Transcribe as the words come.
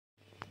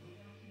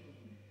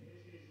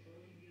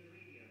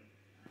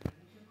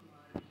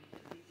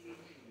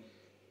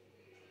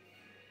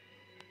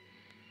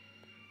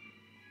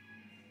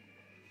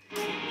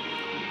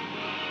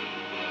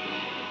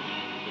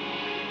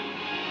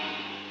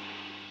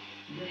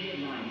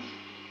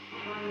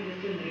Prime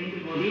Minister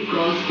Narendra Modi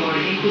calls for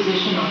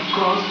imposition of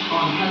cost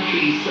on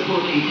countries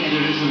supporting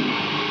terrorism.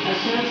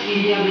 Asserts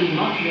India will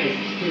not rest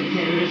till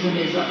terrorism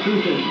is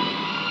uprooted.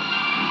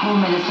 Home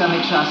Minister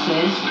Amit Shah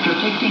says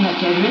protecting a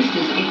terrorist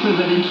is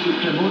equivalent to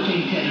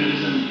promoting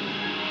terrorism.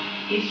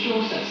 ISRO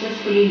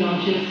successfully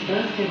launches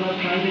first ever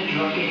private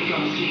rocket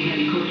from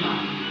Sriharikota.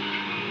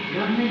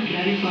 Government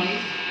clarifies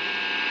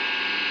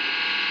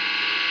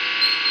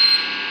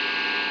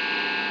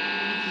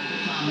the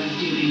farmers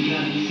during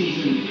Rabi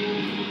season.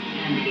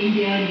 And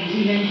India-New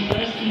Zealand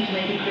first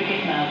T20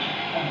 cricket match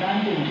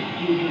abandoned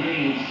due to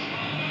rains.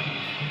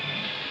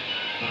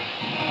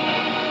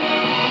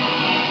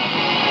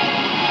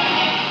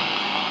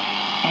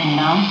 And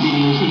now the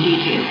news in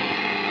detail.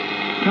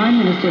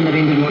 Prime Minister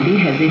Narendra Modi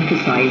has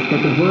emphasized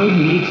that the world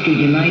needs to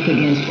unite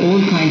against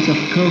all kinds of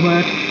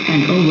covert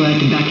and overt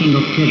backing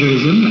of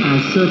terrorism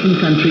as certain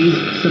countries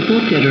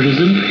support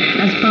terrorism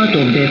as part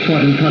of their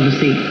foreign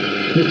policy.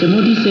 Mr.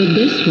 Modi said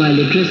this while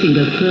addressing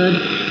the third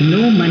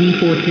No Money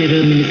for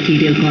Terror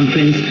Ministerial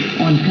Conference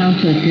on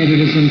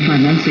counter-terrorism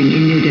financing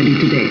in New Delhi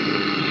today.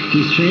 He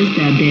stressed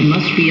that there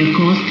must be a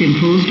cost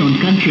imposed on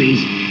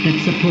countries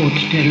that support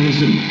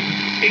terrorism.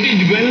 It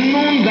is well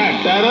known that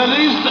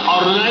terrorist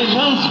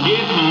organizations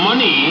get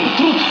money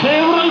through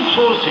several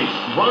sources.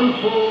 One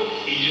source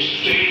is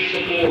state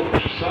support.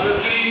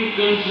 Certain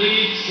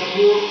countries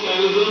support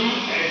terrorism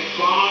as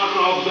part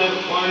of their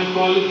foreign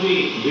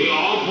policy. They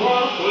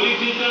offer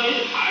political,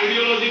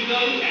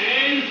 ideological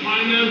and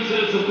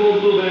financial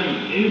support to them.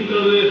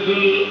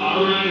 International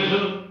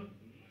organizations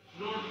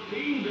not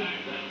think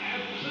that the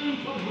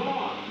absence of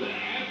war